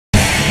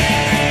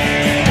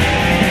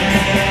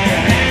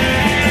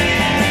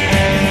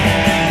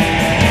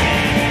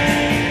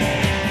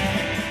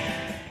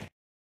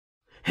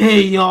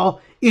Hey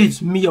y'all, it's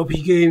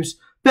MiiLPGamez,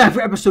 back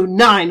for episode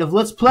 9 of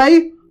Let's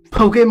Play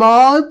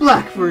Pokémon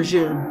Black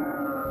version.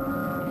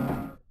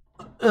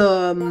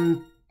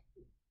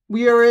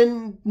 We are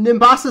in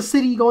Nimbasa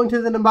City, going to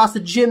the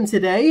Nimbasa Gym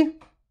today.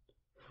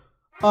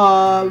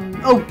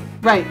 Oh,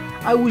 right,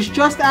 I was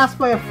just asked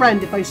by a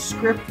friend if I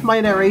script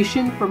my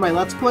narration for my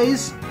Let's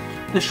Plays.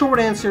 The short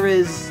answer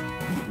is,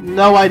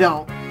 no I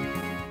don't.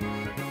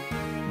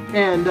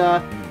 And,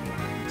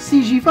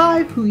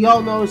 CG5, who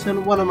y'all know is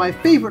one of my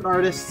favorite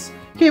artists,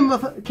 came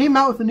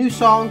out with a new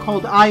song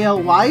called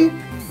ILY.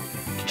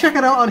 Check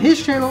it out on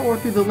his channel or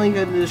through the link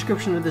in the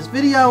description of this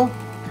video.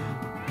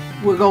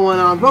 We're going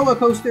on roller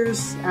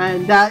coasters,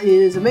 and that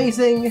is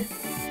amazing.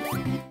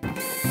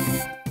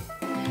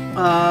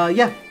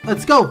 Yeah,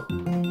 let's go.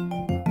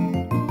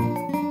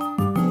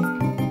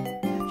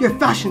 Your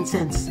fashion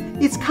sense,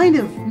 it's kind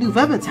of New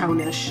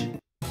Town-ish.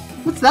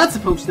 What's that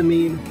supposed to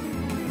mean?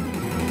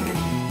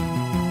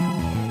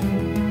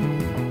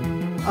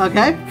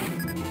 Okay.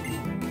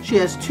 She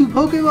has 2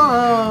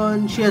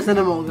 Pokemon. She has an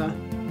Emolga.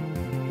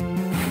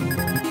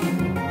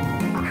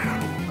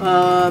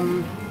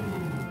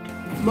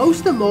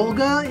 Most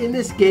Emolga in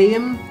this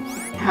game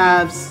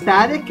have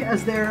static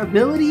as their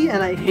ability,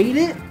 and I hate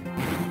it.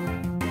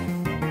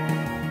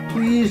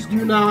 Please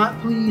do not,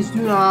 please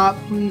do not,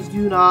 please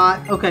do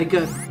not. Okay,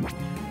 good.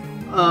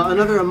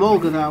 Another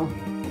Emolga, though.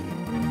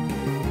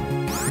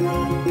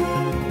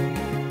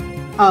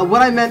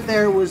 What I meant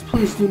there was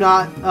please do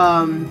not,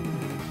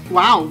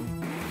 wow.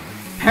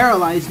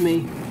 Paralyze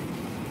me.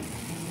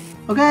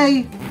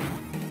 Okay.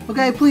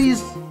 Okay,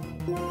 please.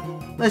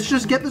 Let's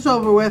just get this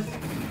over with.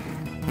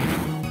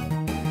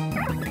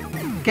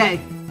 Okay.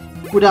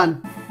 We're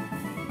done.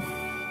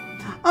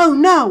 Oh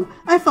no!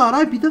 I thought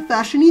I'd be the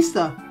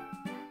fashionista.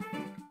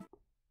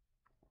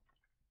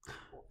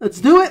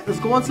 Let's do it! Let's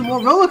go on some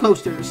more roller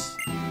coasters.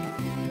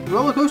 The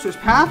roller coaster's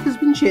path has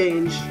been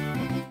changed.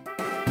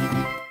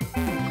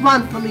 Come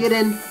on, let me get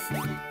in.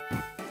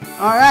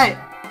 Alright.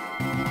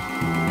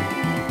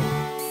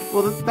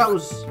 Well, that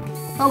was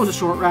a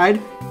short ride.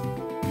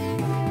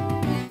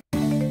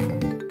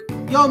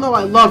 Y'all know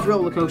I love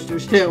roller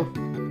coasters, too.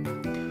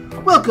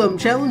 Welcome,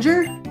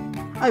 Challenger!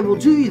 I will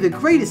do you the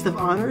greatest of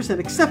honors and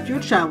accept your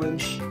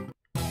challenge.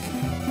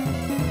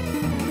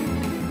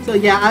 So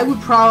yeah, I would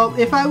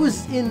if I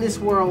was in this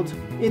world,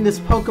 in this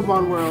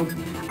Pokemon world,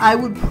 I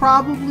would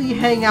probably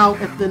hang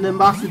out at the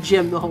Nimbasa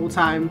Gym the whole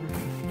time,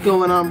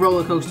 going on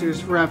roller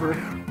coasters forever.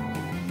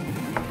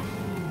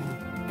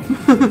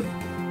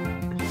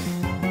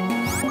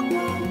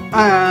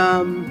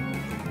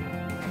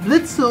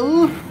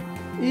 Blitzel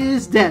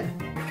is dead.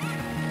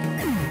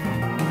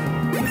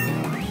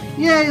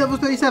 Yay, level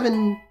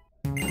 37!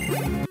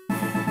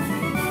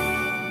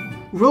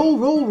 Roll,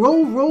 roll,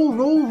 roll, roll,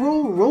 roll,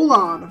 roll, roll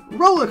on!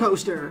 Roller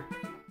coaster!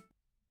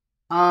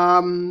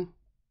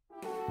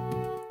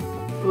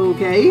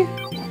 Okay.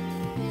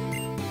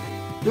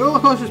 The roller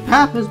coaster's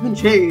path has been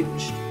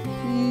changed.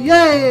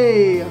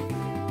 Yay!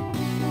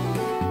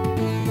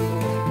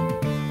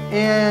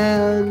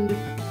 And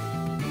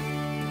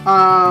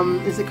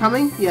is it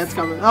coming? Yeah, it's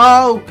coming.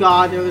 Oh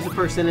god, there was a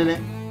person in it.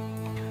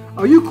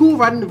 Are you cool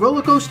riding the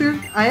roller coaster?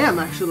 I am,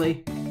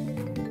 actually.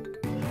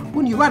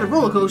 When you ride a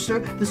roller coaster,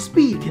 the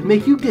speed can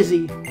make you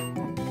dizzy.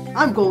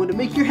 I'm going to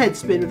make your head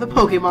spin with a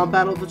Pokemon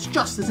battle that's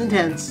just as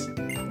intense.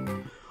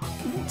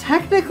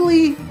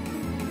 Technically,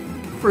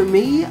 for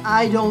me,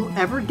 I don't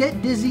ever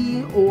get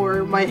dizzy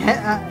or my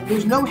head,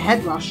 there's no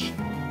head rush.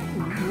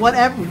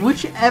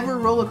 Whichever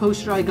roller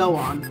coaster I go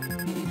on.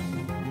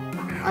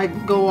 I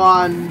can go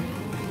on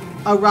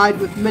a ride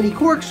with many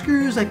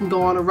corkscrews, I can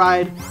go on a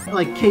ride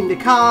like King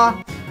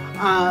Ka.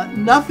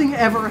 Nothing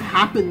ever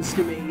happens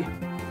to me.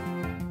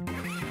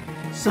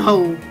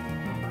 So,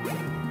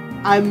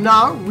 I'm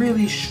not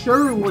really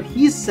sure what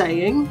he's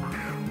saying.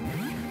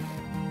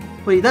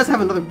 But he does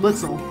have another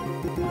Blitzel.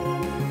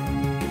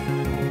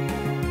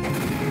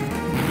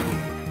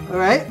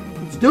 Alright,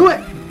 let's do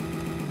it!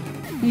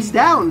 He's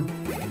down!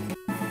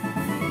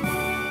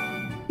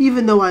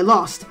 Even though I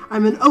lost,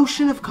 I'm an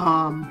ocean of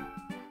calm.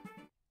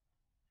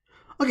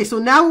 Okay, so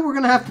now what we're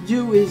gonna have to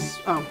do is...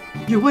 Oh,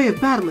 your way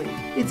of battling.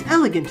 It's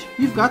elegant.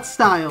 You've got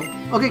style.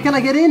 Okay, can I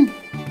get in?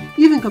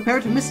 Even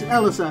compared to Miss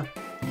Elisa.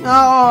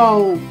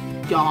 Oh,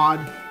 God.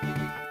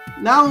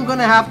 Now I'm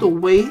gonna have to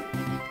wait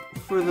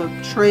for the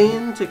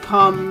train to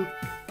come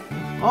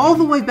all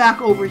the way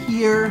back over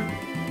here.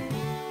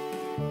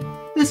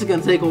 This is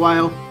gonna take a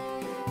while.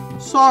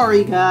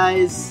 Sorry,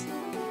 guys.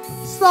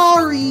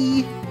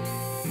 Sorry!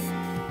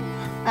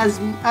 As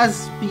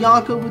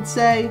Bianca would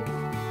say.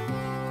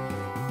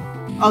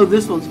 Oh,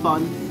 this one's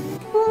fun.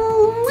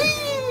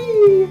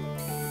 Whee!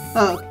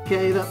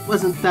 Okay, that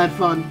wasn't that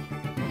fun.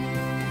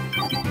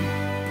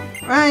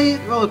 Right,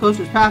 roller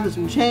coaster's path has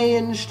been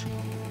changed.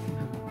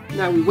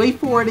 Now we wait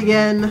for it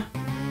again.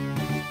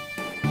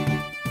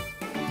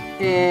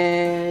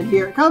 And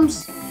here it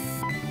comes.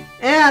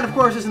 And of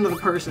course, there's another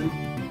person.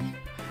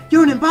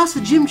 Your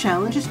Nimbasa Gym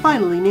challenge is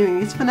finally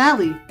nearing its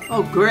finale.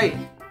 Oh, great.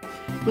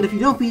 But if you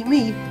don't beat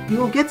me, you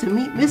won't get to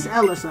meet Miss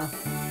Elisa.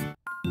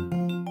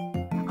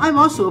 I'm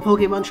also a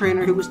Pokemon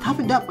trainer who was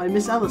toughened up by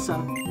Miss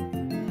Elisa.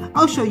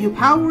 I'll show you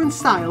power and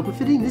style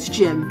befitting this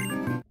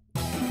gym.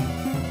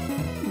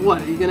 What,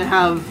 are you gonna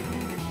have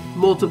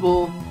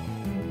multiple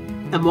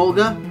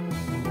Emolga?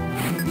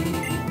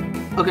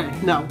 Okay,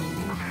 no.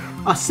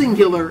 A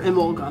singular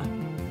Emolga.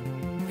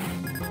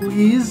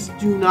 Please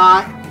do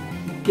not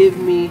give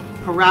me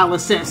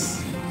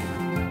paralysis.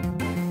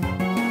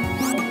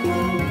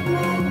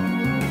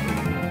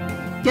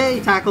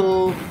 Okay,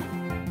 tackle.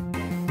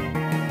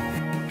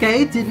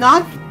 Okay, did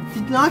not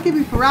give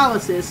me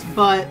paralysis,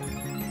 but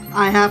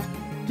I have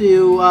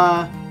to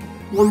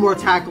one more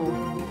tackle.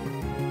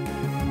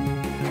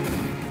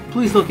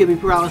 Please don't give me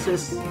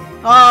paralysis.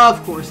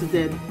 Of course it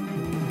did.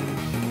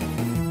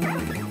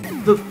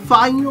 The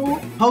final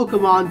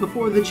Pokemon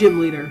before the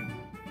gym leader.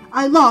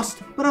 I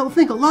lost, but I will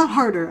think a lot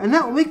harder, and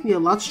that will make me a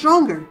lot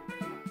stronger.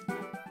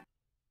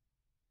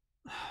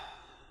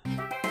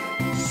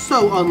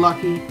 So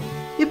unlucky.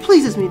 It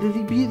pleases me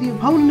to be the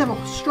opponent of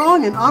a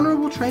strong and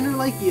honorable trainer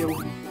like you.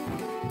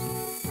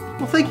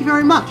 Well, thank you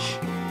very much.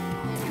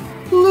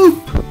 Loop!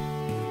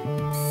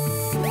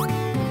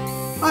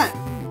 Alright.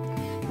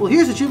 Well,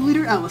 here's the gym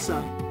leader,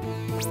 Elisa.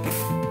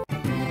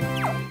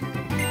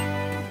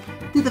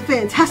 Did the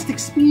fantastic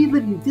speed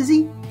leave you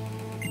dizzy?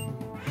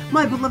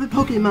 My beloved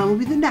Pokemon will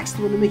be the next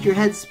one to make your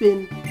head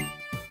spin.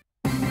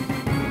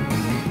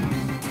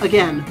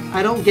 Again,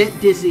 I don't get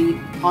dizzy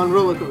on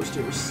roller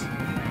coasters.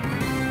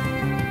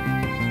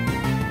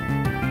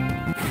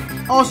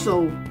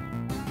 Also,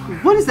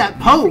 what is that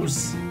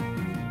pose?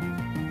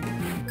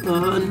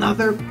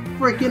 Another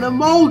freaking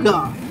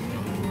Emolga!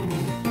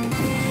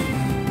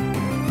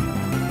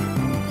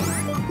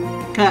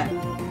 Okay.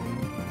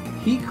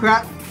 Heat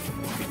crap.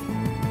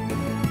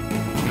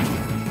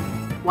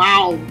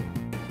 Wow.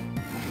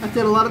 That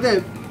did a lot of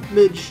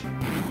damage.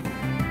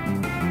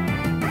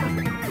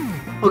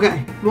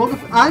 Okay,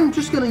 I'm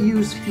just gonna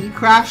use Heat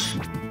Crash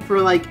for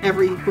like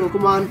every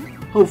Pokemon.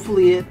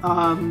 Hopefully it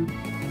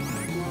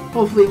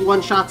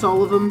one-shots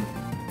all of them.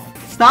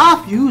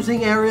 Stop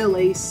using Aerial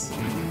Ace.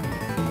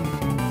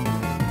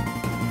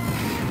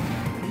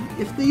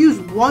 If they use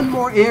one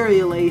more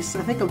Aerial Ace,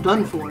 I think I'm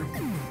done for.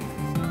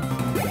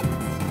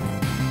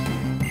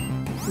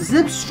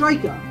 Zip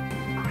Striker.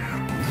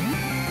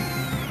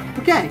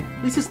 Okay,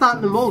 at least it's not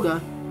an Emolga.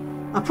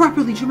 A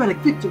properly dramatic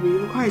victory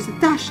requires a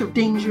dash of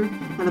danger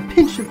and a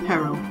pinch of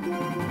peril.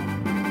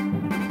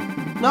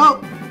 No!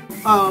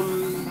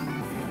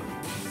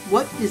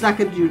 What is that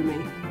gonna do to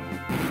me?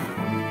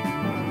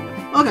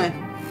 Okay,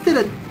 did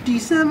a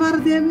decent amount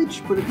of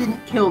damage, but it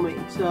didn't kill me,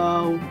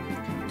 so...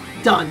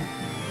 done.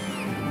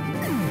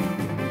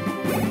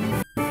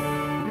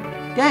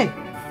 Okay,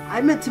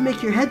 I meant to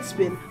make your head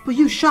spin, but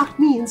you shocked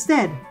me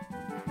instead.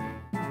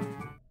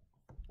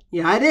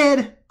 Yeah, I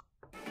did.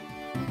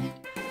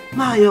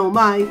 My oh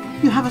my,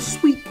 you have a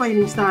sweet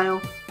fighting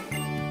style.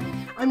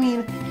 I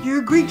mean, you're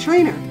a great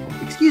trainer.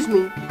 Excuse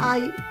me,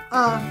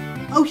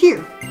 oh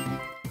here.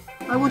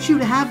 I want you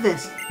to have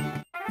this.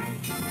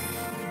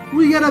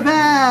 We got a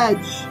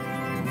badge!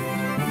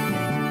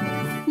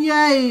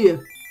 Yay!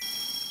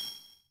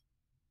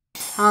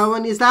 How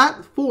many is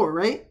that? 4,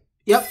 right?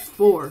 Yep,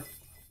 4.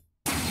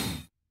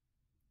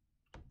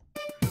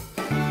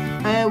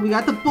 And we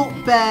got the Bolt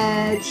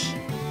badge.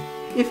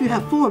 If you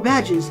have 4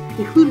 badges,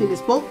 including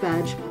this Bolt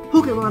badge,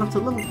 Pokemon up to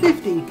level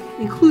 50,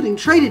 including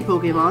traded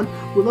Pokemon,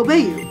 will obey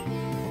you.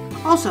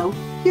 Also,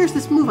 here's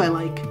this move I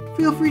like.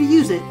 Feel free to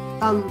use it,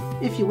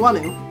 if you want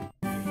to.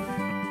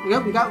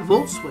 Yep, we got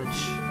Volt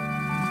Switch.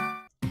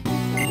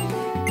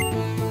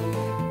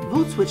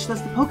 Volt Switch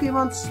lets the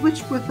Pokemon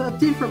switch with a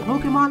different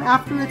Pokemon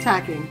after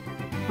attacking.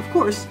 Of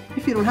course,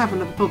 if you don't have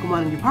another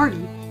Pokemon in your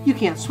party, you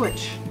can't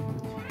switch.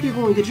 You're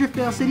going to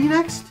Driftdale City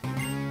next?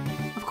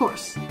 Of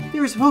course,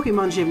 there is a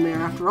Pokemon gym there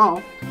after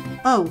all.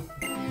 Oh,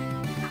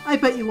 I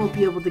bet you won't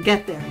be able to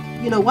get there.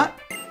 You know what?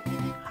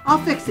 I'll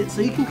fix it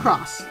so you can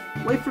cross.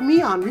 Wait for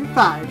me on Route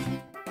 5.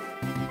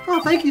 Oh,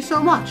 thank you so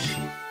much.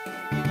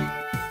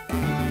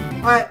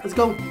 Alright, let's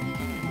go.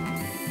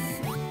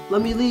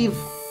 Let me leave.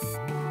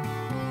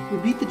 We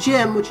beat the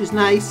gym, which is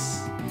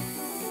nice.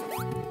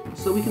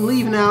 So we can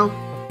leave now.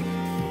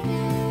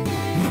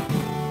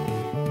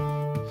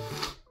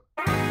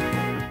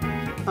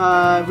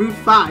 Route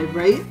 5,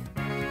 right?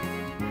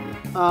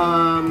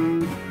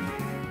 I'm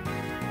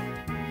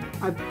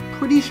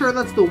pretty sure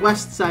that's the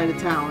west side of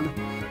town.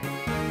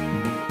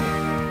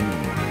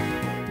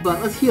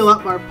 But let's heal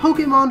up our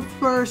Pokemon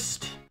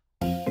first.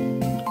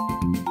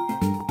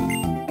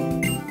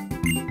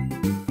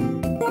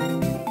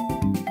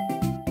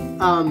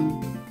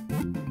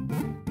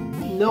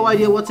 No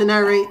idea what to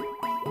narrate.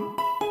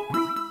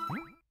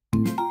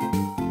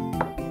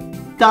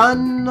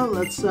 Done.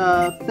 Let's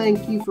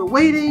thank you for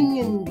waiting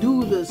and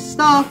do the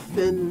stuff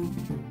and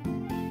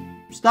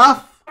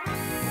stuff.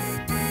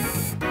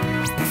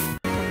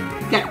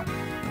 Okay.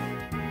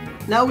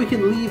 Now we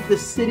can leave the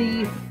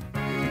city.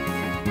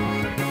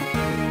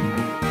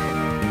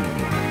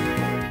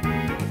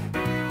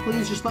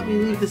 Please just let me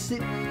leave the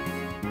city.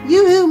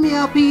 Yoo-hoo,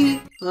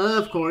 MiiLP!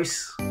 Of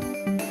course.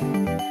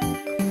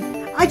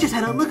 I just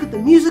had a look at the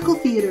musical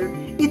theater.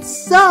 It's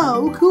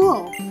so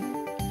cool.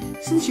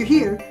 Since you're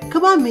here,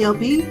 come on,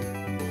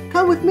 MiiLP.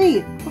 Come with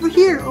me. Over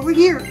here, over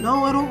here.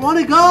 No, I don't want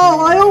to go.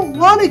 I don't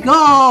want to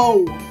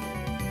go.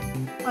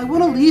 I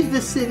want to leave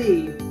this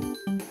city.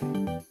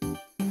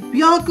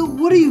 Bianca,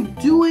 what are you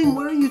doing?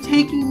 Where are you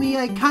taking me?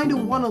 I kind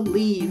of want to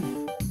leave.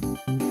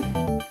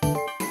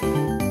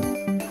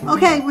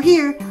 Okay, we're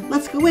here.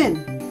 Let's go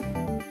in.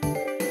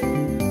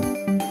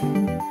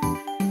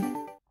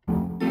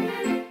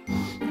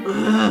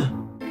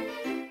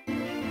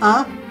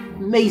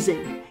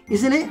 Amazing,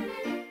 isn't it?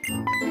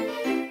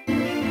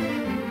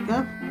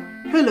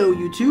 Hello,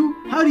 you two.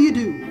 How do you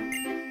do?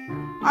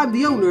 I'm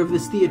the owner of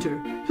this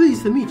theater.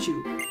 Pleased to meet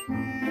you.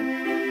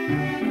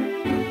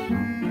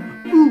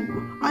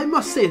 Ooh, I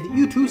must say that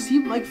you two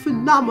seem like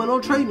phenomenal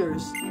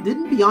trainers.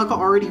 Didn't Bianca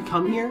already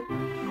come here?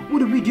 What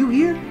do we do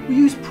here? We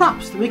use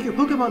props to make your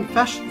Pokemon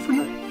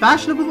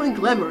fashionable and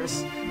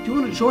glamorous. Do you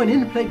want to join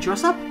in and play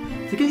dress up?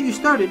 To get you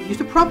started, use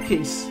the prop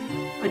case.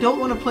 I don't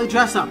want to play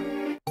dress up.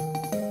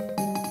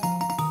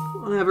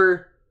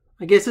 Whatever.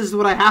 I guess this is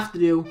what I have to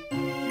do.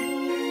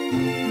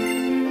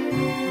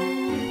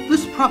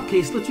 This prop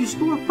case lets you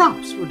store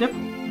props for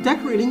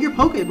decorating your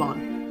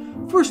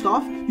Pokemon. First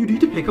off, you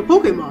need to pick a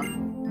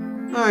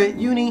Pokemon. Alright,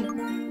 Uni,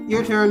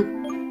 your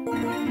turn.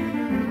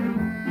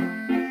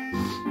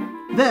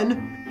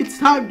 Then, it's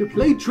time to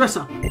play dress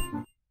up.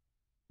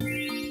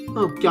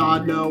 Oh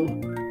god, no.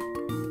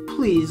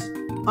 Please.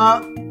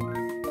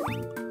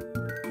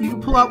 You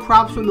can pull out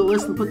props from the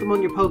list and put them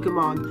on your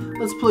Pokemon.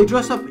 Let's play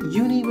dress up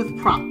Uni with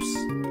props.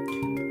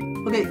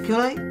 Okay,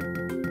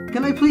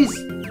 can I please,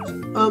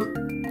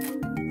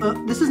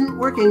 this isn't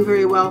working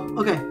very well.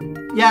 Okay,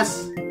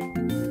 yes.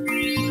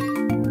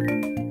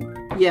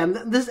 Yeah,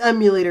 this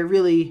emulator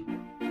really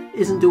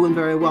isn't doing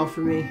very well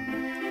for me,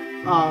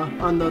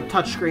 on the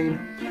touchscreen.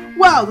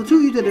 Wow, the two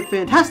of you did a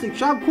fantastic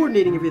job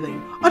coordinating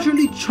everything.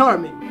 Utterly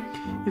charming.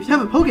 If you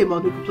have a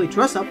Pokemon who can play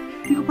dress up,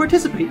 you can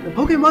participate in the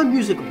Pokemon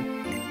musical.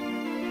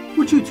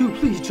 Would you two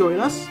please join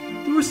us?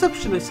 The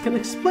receptionist can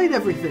explain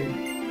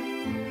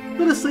everything.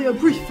 Let us say a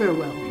brief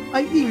farewell.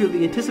 I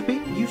eagerly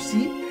anticipate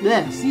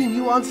seeing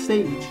you on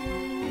stage.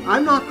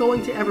 I'm not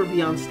going to ever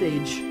be on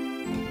stage.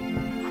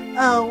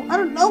 Oh, I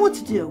don't know what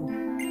to do.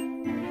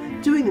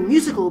 Doing the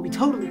musical will be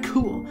totally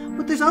cool,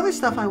 but there's other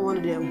stuff I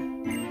want to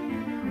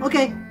do.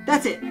 Okay,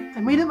 that's it.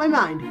 I made up my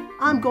mind.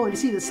 I'm going to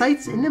see the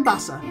sights in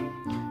Nimbasa.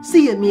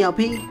 See ya,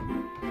 MiiLP.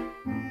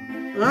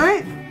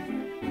 Alright.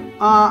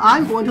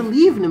 I'm going to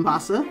leave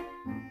Nimbasa.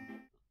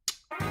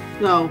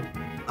 No.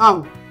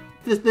 Oh,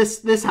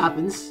 this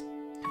happens.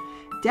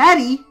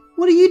 Daddy,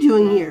 what are you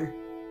doing here?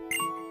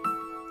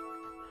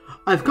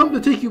 I've come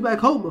to take you back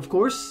home, of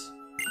course.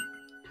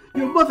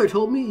 Your mother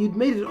told me you'd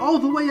made it all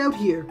the way out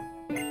here.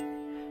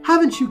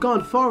 Haven't you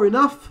gone far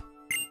enough?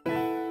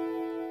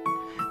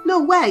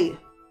 No way!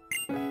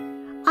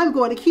 I'm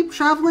going to keep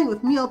traveling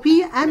with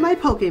MiiLP and my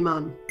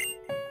Pokémon.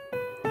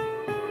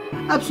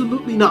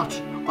 Absolutely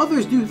not.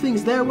 Others do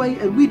things their way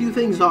and we do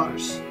things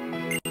ours.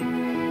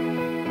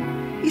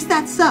 Is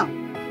that so?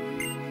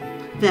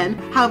 Then,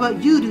 how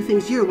about you do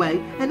things your way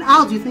and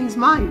I'll do things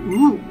mine?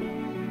 Ooh.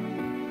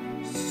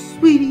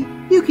 Sweetie,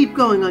 you keep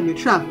going on your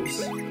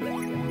travels.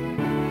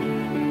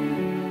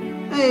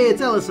 Hey,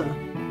 it's Elisa.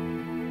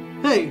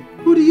 Hey,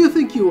 who do you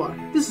think you are?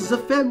 This is a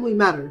family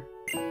matter.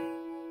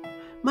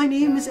 My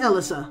name is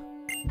Elisa.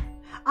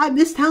 I'm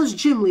this town's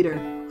gym leader.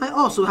 I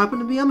also happen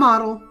to be a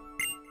model.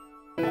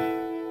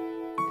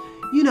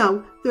 You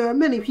know, there are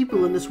many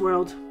people in this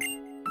world.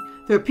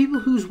 There are people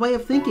whose way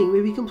of thinking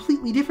may be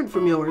completely different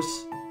from yours.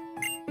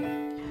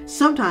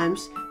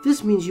 Sometimes,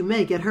 this means you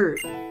may get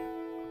hurt.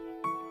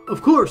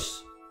 Of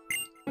course.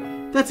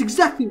 That's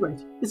exactly right.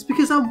 It's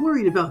because I'm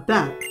worried about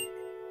that.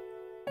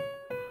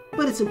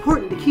 But it's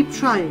important to keep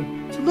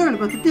trying, to learn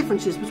about the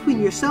differences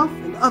between yourself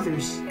and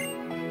others.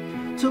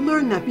 To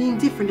learn that being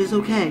different is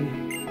okay.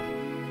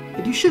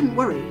 And you shouldn't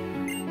worry.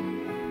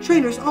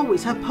 Trainers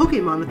always have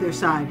Pokémon at their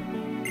side.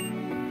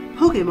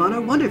 Pokémon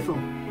are wonderful.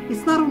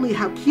 It's not only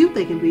how cute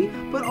they can be,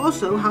 but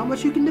also how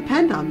much you can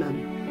depend on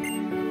them.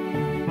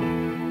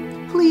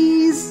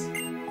 Please!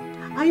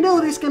 I know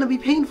there's gonna be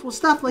painful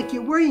stuff like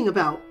you're worrying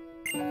about.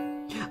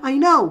 I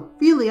know,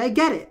 really, I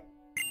get it.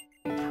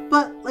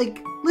 But,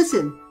 like,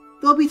 listen,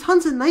 there'll be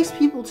tons of nice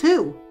people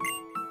too.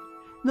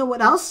 Know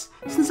what else?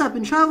 Since I've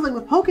been traveling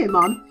with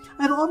Pokémon,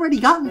 I've already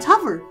gotten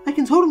tougher. I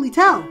can totally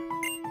tell.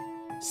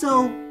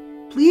 So,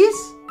 please?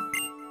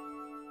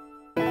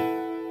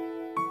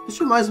 This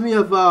reminds me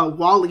of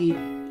Wally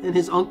and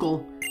his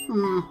uncle.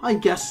 I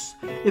guess.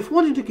 If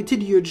wanting to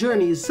continue your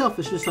journey is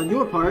selfishness on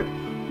your part,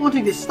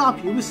 wanting to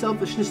stop you is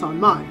selfishness on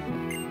mine.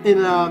 In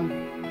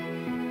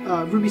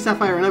Ruby,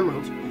 Sapphire, and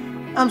Emerald.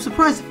 I'm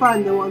surprised to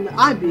find the one that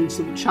I'm being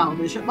so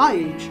childish at my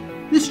age.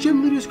 This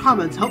gym leader's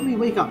comments helped me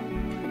wake up.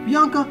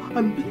 Bianca,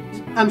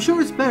 I'm sure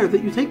it's better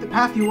that you take the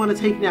path you want to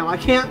take now. I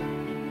can't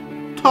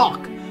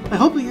talk. I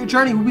hope that your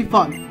journey will be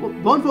fun.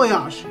 Bon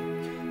voyage.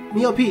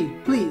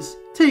 MiiLP, please,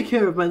 take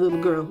care of my little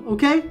girl,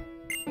 okay?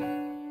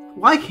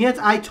 Why can't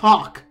I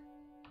talk?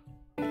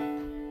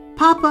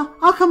 Papa,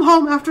 I'll come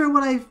home after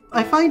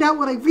I find out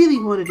what I really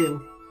want to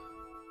do.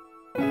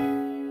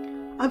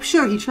 I'm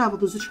sure he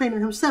traveled as a trainer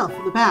himself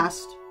in the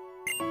past.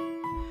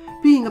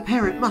 Being a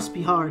parent must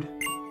be hard.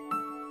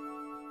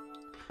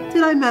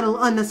 Did I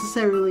meddle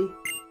unnecessarily?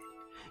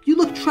 You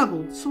looked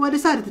troubled, so I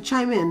decided to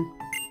chime in.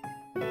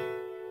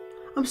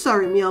 I'm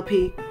sorry,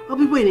 MiiLP. I'll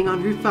be waiting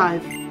on Route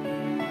 5.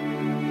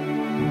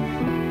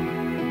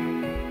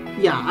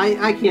 Yeah,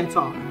 I can't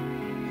talk.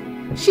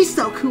 She's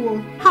so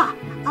cool. Ha!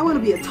 I want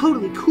to be a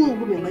totally cool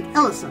woman like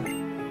Elisa.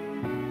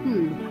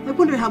 I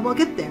wonder how I'll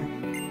get there.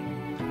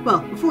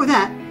 Well, before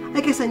that,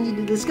 I guess I need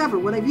to discover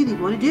what I really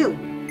want to do.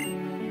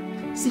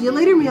 See you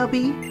later,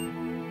 MiiLP.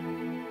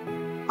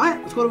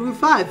 Alright, let's go to Route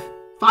 5.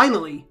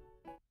 Finally.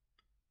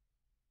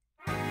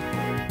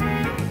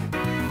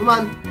 Come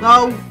on.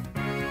 No.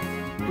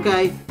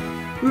 Okay.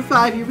 Route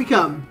 5, here we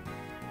come.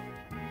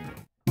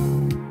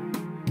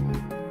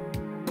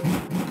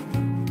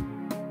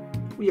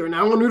 We are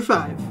now on Route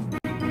 5.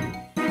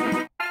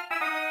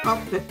 Oh,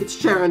 it's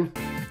Sharon.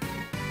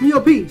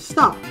 MiiLP,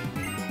 stop.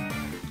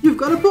 You've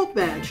got a bolt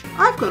badge.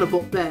 I've got a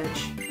bolt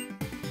badge.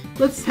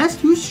 Let's test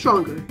who's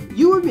stronger,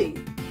 you or me.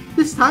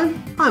 This time,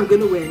 I'm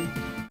gonna win.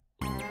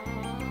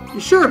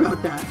 You sure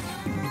about that?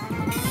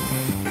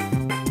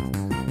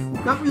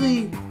 Not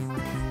really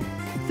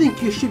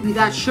think you should be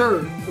that sure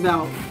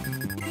about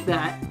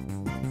that.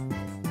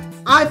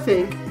 I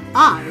think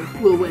I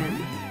will win.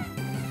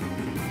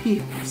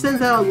 He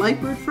sends out a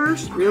light bird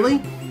first?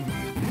 Really?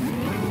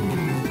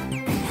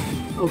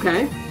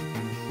 Okay.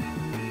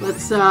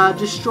 Let's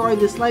destroy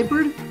this light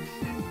bird.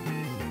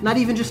 Not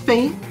even just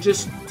faint,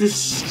 just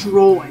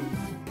destroy.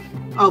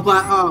 Oh,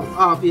 but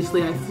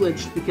obviously I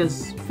flinched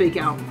because fake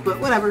out. But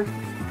whatever.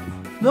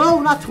 No,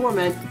 not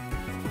Torment.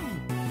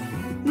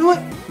 You know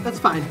what? That's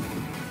fine.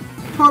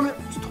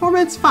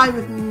 Torment's fine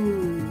with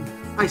me.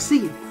 I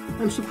see.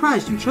 I'm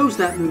surprised you chose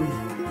that move.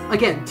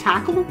 Again,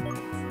 tackle?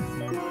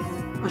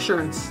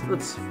 Assurance.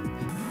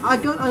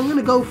 I'm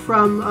gonna go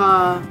from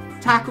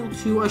tackle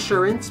to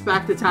assurance,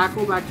 back to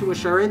tackle, back to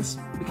assurance,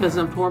 because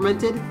I'm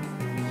tormented.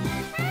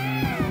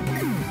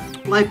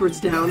 Lightbird's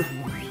down.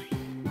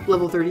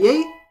 Level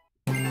 38.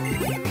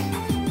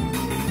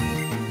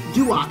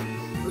 Doo-wop.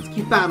 Let's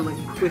keep battling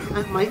with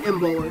my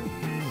M-Bowler.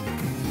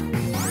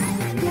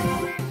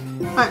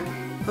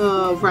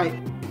 Alright.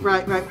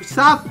 Right.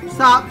 Stop!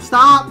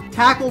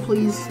 Tackle,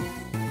 please.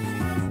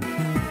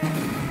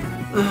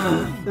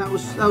 That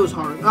was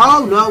hard.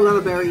 Oh no, not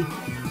a berry.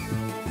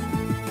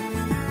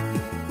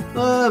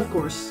 Of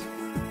course.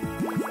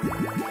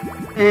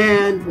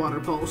 And water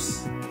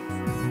pulse.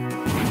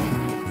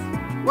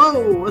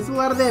 Whoa, that's a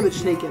lot of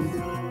damage taken.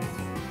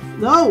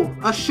 No,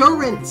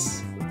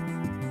 assurance.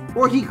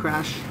 Or heat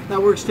crash. That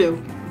works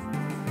too.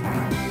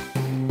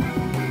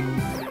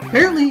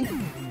 Apparently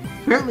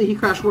heat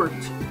crash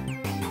worked.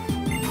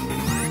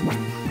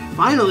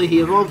 Finally,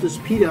 he evolved his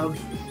P-Dove.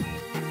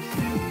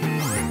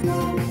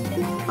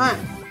 Alright,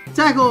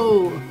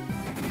 tackle!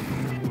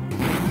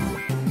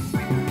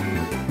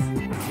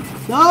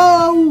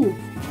 No!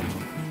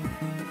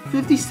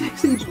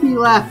 56 HP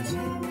left.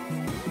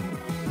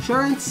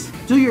 Assurance,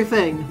 do your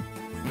thing.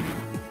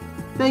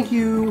 Thank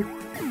you.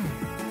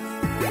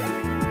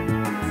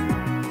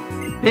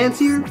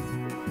 Pansear,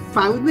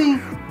 fine with me.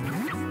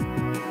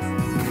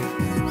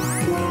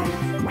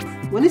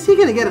 When is he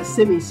gonna get a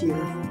Simi-Seer?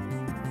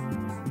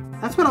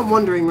 That's what I'm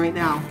wondering right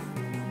now.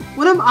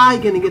 When am I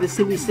gonna get a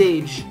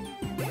Simi-Sage?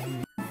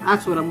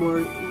 That's what I'm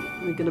more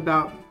thinking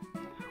about.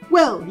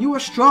 Well, you are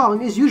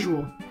strong as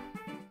usual.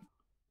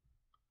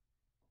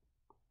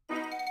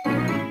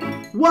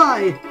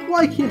 Why?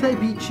 Why can't I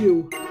beat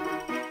you?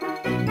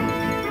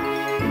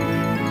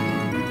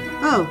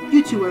 Oh,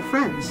 you two are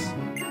friends.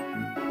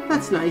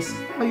 That's nice.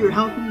 How you're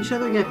helping each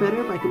other get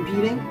better by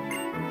competing.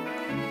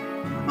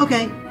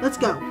 Okay, let's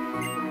go.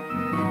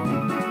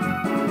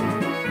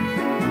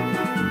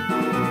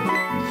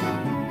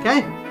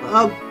 Okay.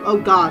 Oh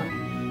god.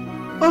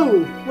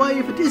 Oh, why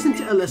if it isn't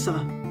Elisa?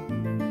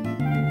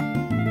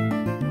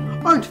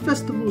 Aren't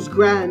festivals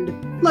grand?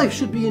 Life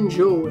should be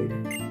enjoyed.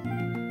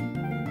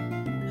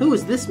 Who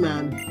is this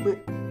man?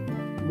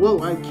 Whoa,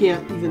 I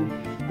can't even...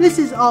 This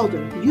is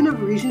Alder, the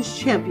Unova region's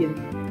champion.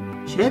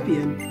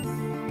 Champion?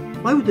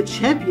 Why would the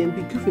champion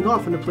be goofing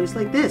off in a place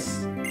like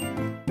this?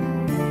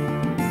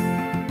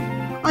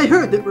 I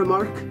heard that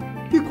remark.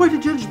 You're quite a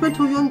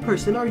judgmental young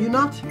person, are you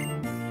not?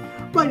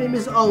 My name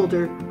is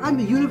Alder. I'm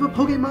the Unova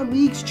Pokémon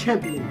League's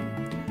champion.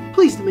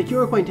 Pleased to make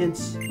your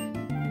acquaintance.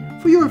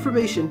 For your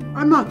information,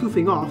 I'm not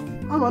goofing off.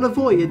 I'm on a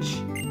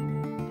voyage.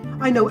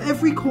 I know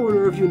every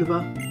corner of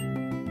Unova.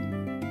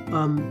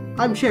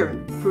 I'm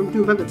Sharon, from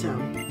Nimbasa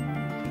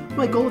Town.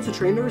 My goal as a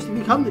trainer is to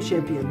become the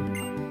champion.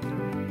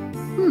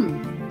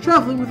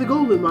 Traveling with a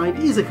goal in mind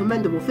is a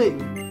commendable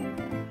thing.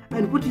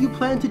 And what do you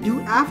plan to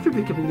do after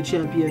becoming the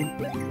champion?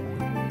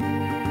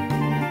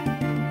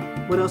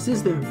 What else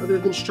is there other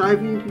than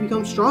striving to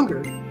become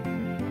stronger?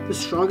 The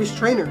strongest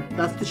trainer,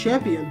 that's the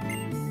champion.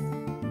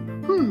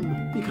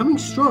 Becoming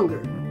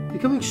stronger.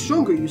 Becoming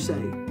stronger, you say?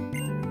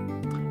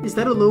 Is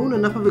that alone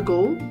enough of a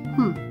goal?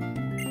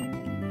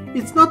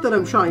 It's not that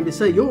I'm trying to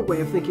say your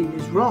way of thinking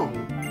is wrong.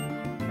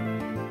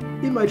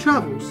 In my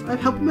travels,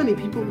 I've helped many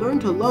people learn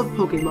to love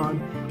Pokémon.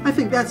 I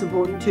think that's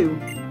important too.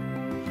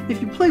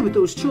 If you play with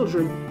those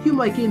children, you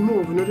might gain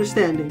more of an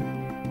understanding.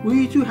 Will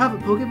you two have a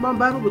Pokémon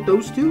battle with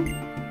those two?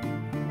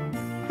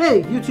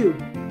 Hey, you two,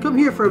 come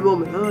here for a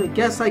moment. I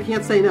guess I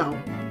can't say no.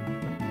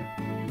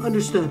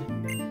 Understood.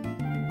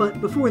 But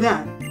before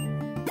that...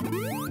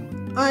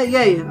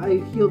 yay,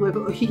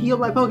 he healed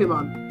my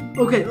Pokémon.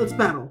 Okay, let's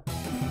battle.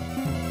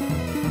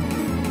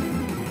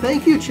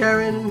 Thank you,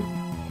 Charon.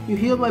 You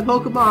healed my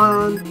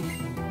Pokémon.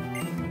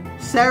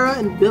 Sarah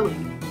and Billy.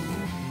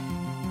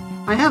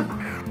 I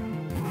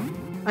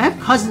have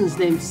cousins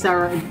named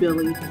Sarah and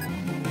Billy.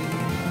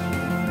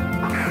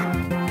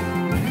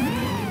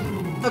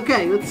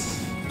 Okay,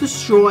 let's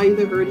destroy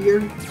the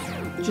Herdier.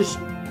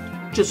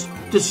 Just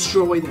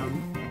destroy them.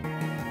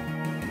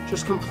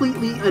 Just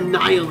completely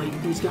annihilate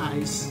these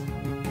guys.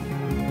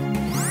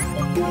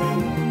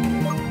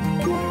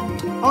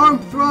 Arm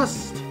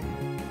thrust!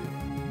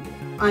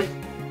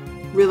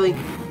 Really?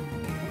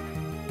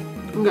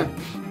 Okay.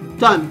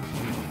 Done.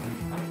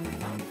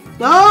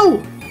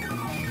 No!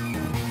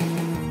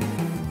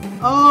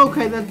 Oh,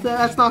 okay,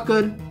 that's not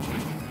good.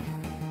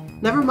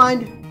 Never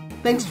mind.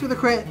 Thanks for the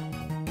crit.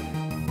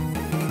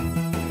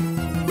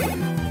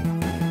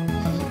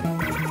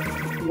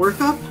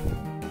 Work up?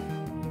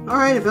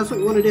 Alright, if that's what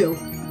you want to do.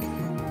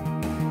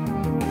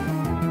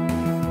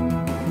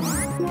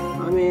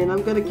 I mean,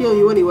 I'm gonna kill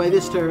you anyway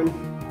this turn.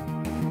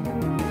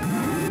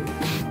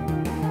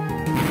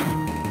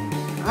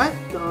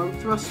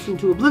 Alright, thrust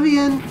into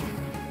oblivion.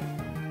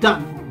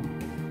 Done.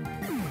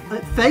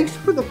 Thanks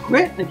for the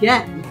crit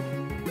again.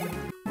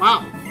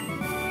 Wow.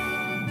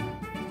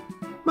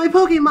 My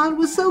Pokemon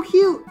was so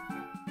cute.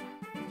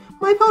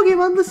 My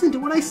Pokemon listened to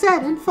what I said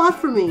and fought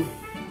for me.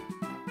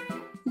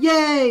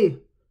 Yay!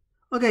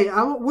 Okay,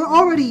 we're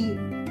already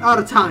out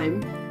of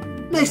time.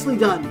 Nicely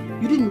done.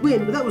 You didn't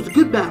win, but that was a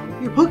good battle.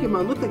 Your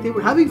Pokemon looked like they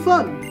were having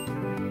fun.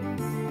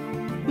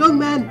 Young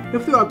man,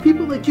 if there are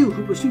people like you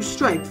who pursue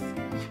strength,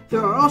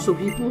 there are also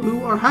people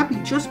who are happy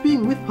just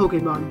being with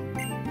Pokemon.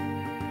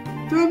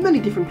 There are many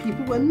different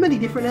people and many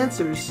different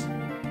answers.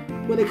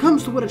 When it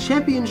comes to what a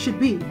champion should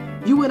be,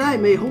 you and I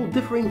may hold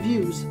differing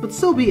views, but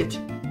so be it.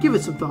 Give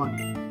it some thought.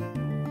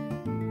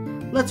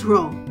 Let's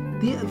roll.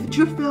 The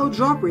Driftvale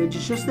drop ridge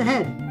is just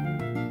ahead.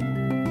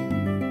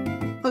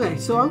 Okay,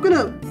 so I'm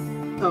gonna...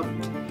 Oh,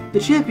 the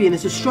champion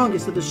is the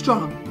strongest of the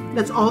strong.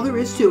 That's all there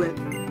is to it.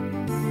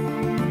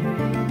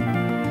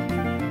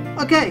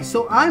 Okay,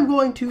 so I'm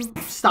going to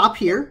stop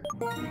here.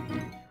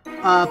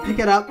 Pick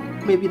it up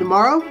maybe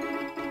tomorrow.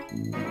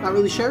 Not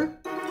really sure.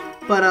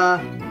 But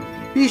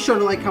be sure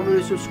to like, comment,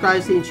 and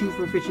subscribe. Stay tuned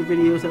for future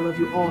videos. I love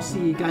you all. See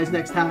you guys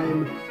next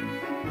time.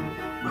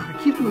 I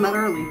keep doing that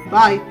early.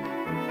 Bye.